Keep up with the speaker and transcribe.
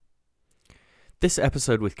This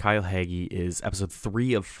episode with Kyle Hagee is episode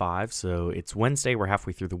 3 of 5, so it's Wednesday, we're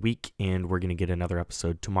halfway through the week, and we're going to get another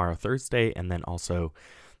episode tomorrow, Thursday, and then also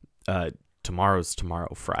tomorrow,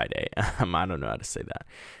 Friday. I don't know how to say that.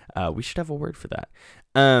 We should have a word for that.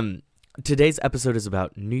 Today's episode is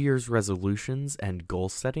about New Year's resolutions and goal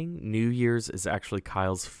setting. New Year's is actually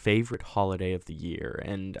Kyle's favorite holiday of the year,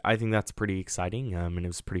 and I think that's pretty exciting, and it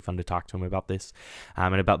was pretty fun to talk to him about this,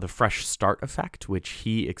 and about the fresh start effect, which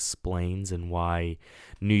he explains, and why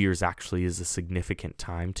New Year's actually is a significant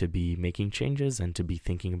time to be making changes and to be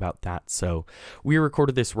thinking about that. So we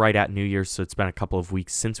recorded this right at New Year's, so it's been a couple of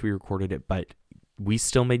weeks since we recorded it, but we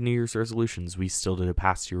still made New Year's resolutions. We still did a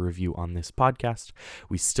past year review on this podcast.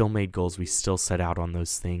 We still made goals. We still set out on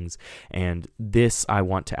those things. And this, I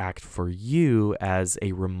want to act for you as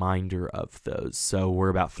a reminder of those. So we're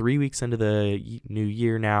about 3 weeks into the new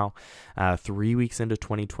year now, 3 weeks into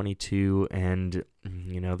 2022. And,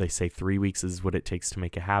 they say 3 weeks is what it takes to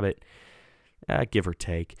make a habit, give or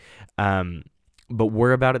take. But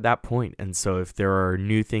we're about at that point. And so if there are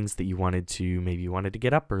new things that maybe you wanted to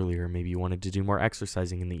get up earlier, maybe you wanted to do more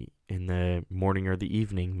exercising in the morning or the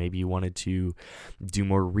evening, maybe you wanted to do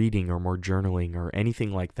more reading or more journaling or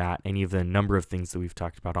anything like that, any of the number of things that we've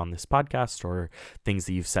talked about on this podcast or things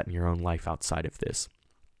that you've set in your own life outside of this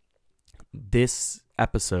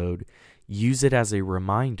episode, use it as a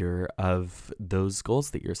reminder of those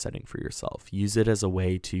goals that you're setting for yourself. Use it as a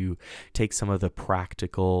way to take some of the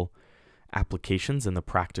practical applications and the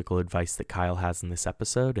practical advice that Kyle has in this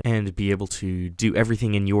episode and be able to do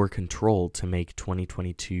everything in your control to make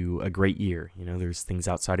 2022 a great year. There's things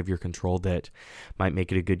outside of your control that might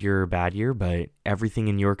make it a good year or a bad year, but everything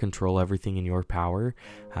in your control, everything in your power,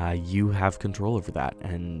 you have control over that.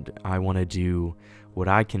 And I want to do what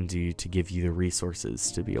I can do to give you the resources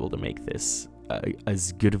to be able to make this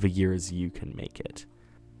as good of a year as you can make it.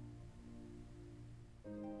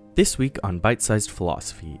 This week on Bite-Sized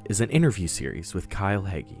Philosophy is an interview series with Kyle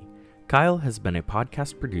Hagee. Kyle has been a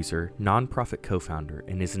podcast producer, nonprofit co-founder,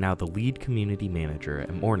 and is now the lead community manager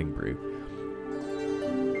at Morning Brew.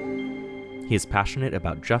 He is passionate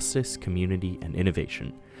about justice, community, and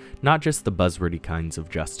innovation. Not just the buzzwordy kinds of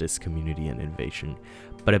justice, community, and innovation,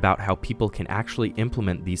 but about how people can actually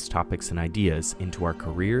implement these topics and ideas into our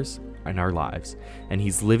careers and our lives, and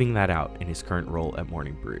he's living that out in his current role at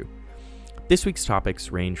Morning Brew. This week's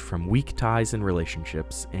topics range from weak ties in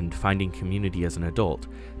relationships and finding community as an adult,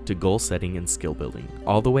 to goal setting and skill building,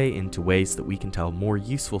 all the way into ways that we can tell more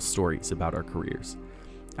useful stories about our careers.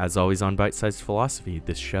 As always on Bite-Sized Philosophy,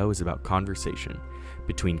 this show is about conversation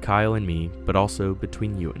between Kyle and me, but also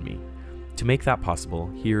between you and me. To make that possible,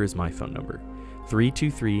 here is my phone number,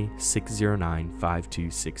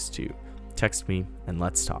 323-609-5262. Text me and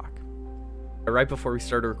let's talk. Right before we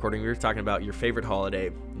started recording, we were talking about your favorite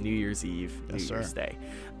holiday, New Year's Eve, New Year's Day.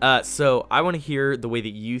 So I want to hear the way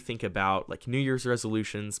that you think about New Year's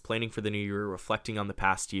resolutions, planning for the new year, reflecting on the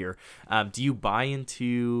past year. Do you buy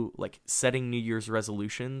into setting New Year's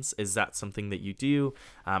resolutions? Is that something that you do?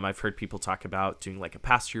 I've heard people talk about doing a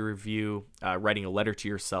past year review, writing a letter to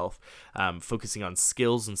yourself, focusing on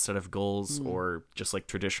skills instead of goals, or just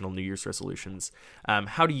traditional New Year's resolutions.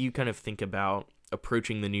 How do you kind of think about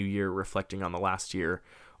approaching the new year, reflecting on the last year,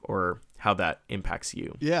 or how that impacts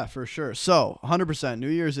you? Yeah, for sure. So 100% New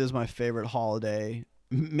Year's is my favorite holiday,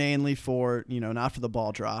 mainly for, not for the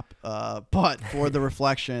ball drop, but for the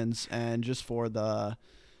reflections and just for the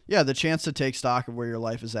chance to take stock of where your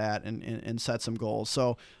life is at and set some goals.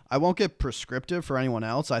 So I won't get prescriptive for anyone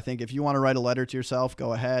else. I think if you want to write a letter to yourself,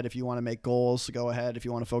 go ahead. If you want to make goals, go ahead. If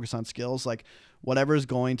you want to focus on skills, whatever is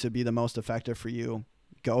going to be the most effective for you,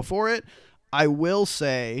 go for it. I will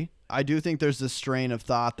say, I do think there's this strain of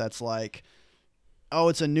thought that's oh,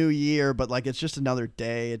 it's a new year, but it's just another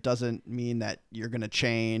day. It doesn't mean that you're going to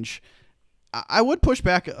change. I would push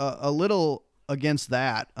back a little against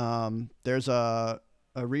that. There's a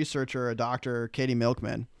researcher, a doctor, Katie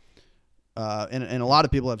Milkman, and a lot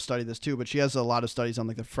of people have studied this too, but she has a lot of studies on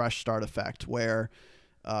the fresh start effect, where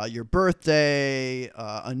your birthday,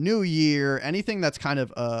 a new year, anything that's kind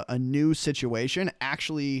of a new situation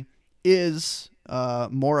actually is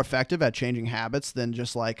more effective at changing habits than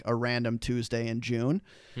just a random Tuesday in June.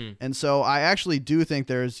 And so I actually do think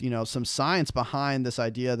there's, some science behind this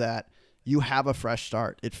idea that you have a fresh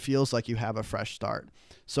start. It feels like you have a fresh start.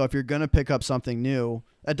 So if you're going to pick up something new,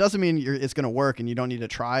 that doesn't mean it's going to work and you don't need to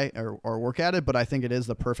try or work at it, but I think it is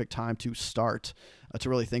the perfect time to start, to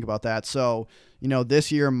really think about that. So,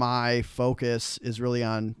 this year, my focus is really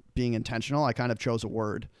on being intentional. I kind of chose a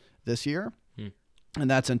word this year, and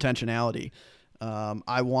that's intentionality.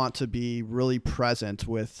 I want to be really present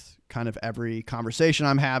with kind of every conversation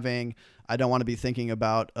I'm having. I don't want to be thinking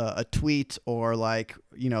about a tweet or like,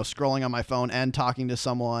 scrolling on my phone and talking to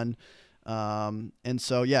someone. And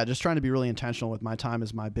so, yeah, just trying to be really intentional with my time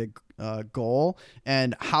is my big goal.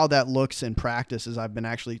 And how that looks in practice is I've been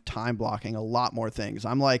actually time blocking a lot more things.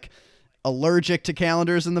 I'm like allergic to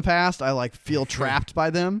calendars in the past. I like feel trapped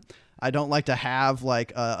by them. I don't like to have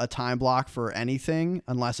like a time block for anything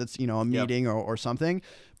unless it's, a meeting or something.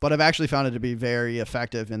 But I've actually found it to be very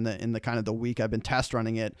effective in the kind of the week I've been test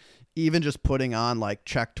running it, even just putting on like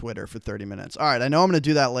check Twitter for 30 minutes. All right, I know I'm going to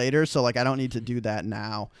do that later, so like I don't need to do that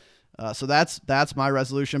now. So that's my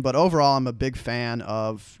resolution. But overall, I'm a big fan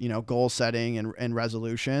of, goal setting and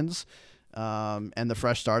resolutions and the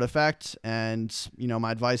fresh start effect. And,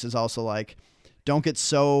 my advice is also like, don't get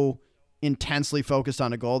so intensely focused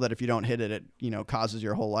on a goal that if you don't hit it, it, causes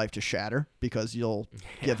your whole life to shatter because you'll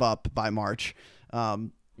give up by March.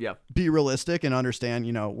 Be realistic and understand,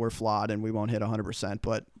 we're flawed and we won't hit 100%,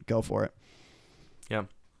 but go for it. Yeah.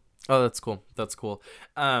 Oh, that's cool. That's cool.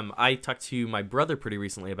 I talked to my brother pretty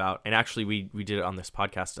recently about, and actually we did it on this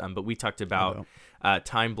podcast, but we talked about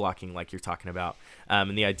time blocking like you're talking about,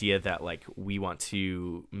 and the idea that like we want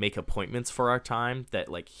to make appointments for our time, that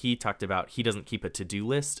like he talked about he doesn't keep a to-do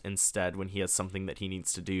list. Instead, when he has something that he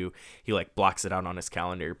needs to do, he like blocks it out on his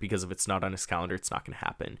calendar, because if it's not on his calendar, it's not going to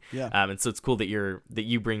happen. Yeah. And so it's cool that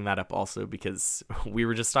you bring that up also, because we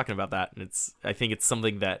were just talking about that, and I think it's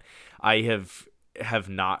something that I have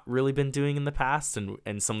not really been doing in the past,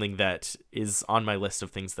 and something that is on my list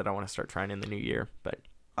of things that I want to start trying in the new year. But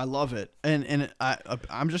I love it. And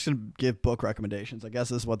I'm just going to give book recommendations. I guess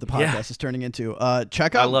this is what the podcast is turning into. I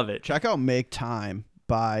love it. Check out Make Time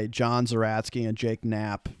by John Zeratsky and Jake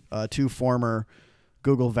Knapp, two former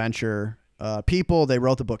Google Venture people. They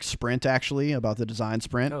wrote the book Sprint, actually, about the design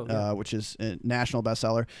sprint, which is a national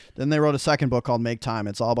bestseller. Then they wrote a second book called Make Time.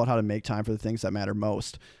 It's all about how to make time for the things that matter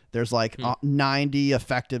most. There's like 90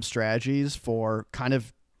 effective strategies for kind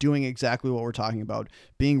of doing exactly what we're talking about,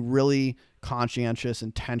 being really conscientious,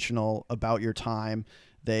 intentional about your time.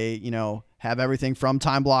 They, have everything from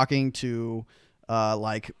time blocking to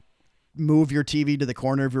like move your TV to the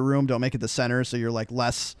corner of your room. Don't make it the center, so you're like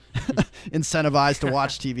less incentivized to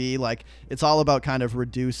watch TV. Like, it's all about kind of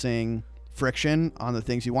reducing friction on the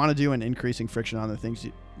things you want to do and increasing friction on the things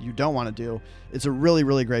you don't want to do. It's a really,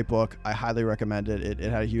 really great book. I highly recommend it. It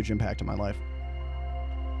had a huge impact on my life.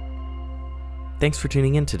 Thanks for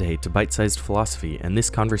tuning in today to Bite-Sized Philosophy and this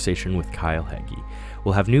conversation with Kyle Heggie.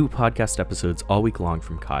 We'll have new podcast episodes all week long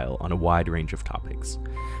from Kyle on a wide range of topics.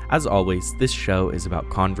 As always, this show is about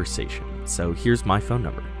conversation, so here's my phone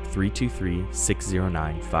number,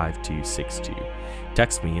 323-609-5262.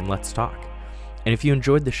 Text me and let's talk. And if you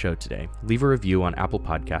enjoyed the show today, leave a review on Apple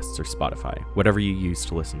Podcasts or Spotify, whatever you use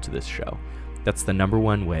to listen to this show. That's the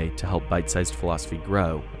 #1 way to help Bite-Sized Philosophy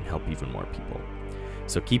grow and help even more people.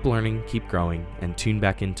 So keep learning, keep growing, and tune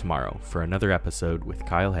back in tomorrow for another episode with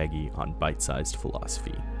Kyle Heggie on Bite-Sized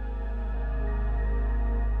Philosophy.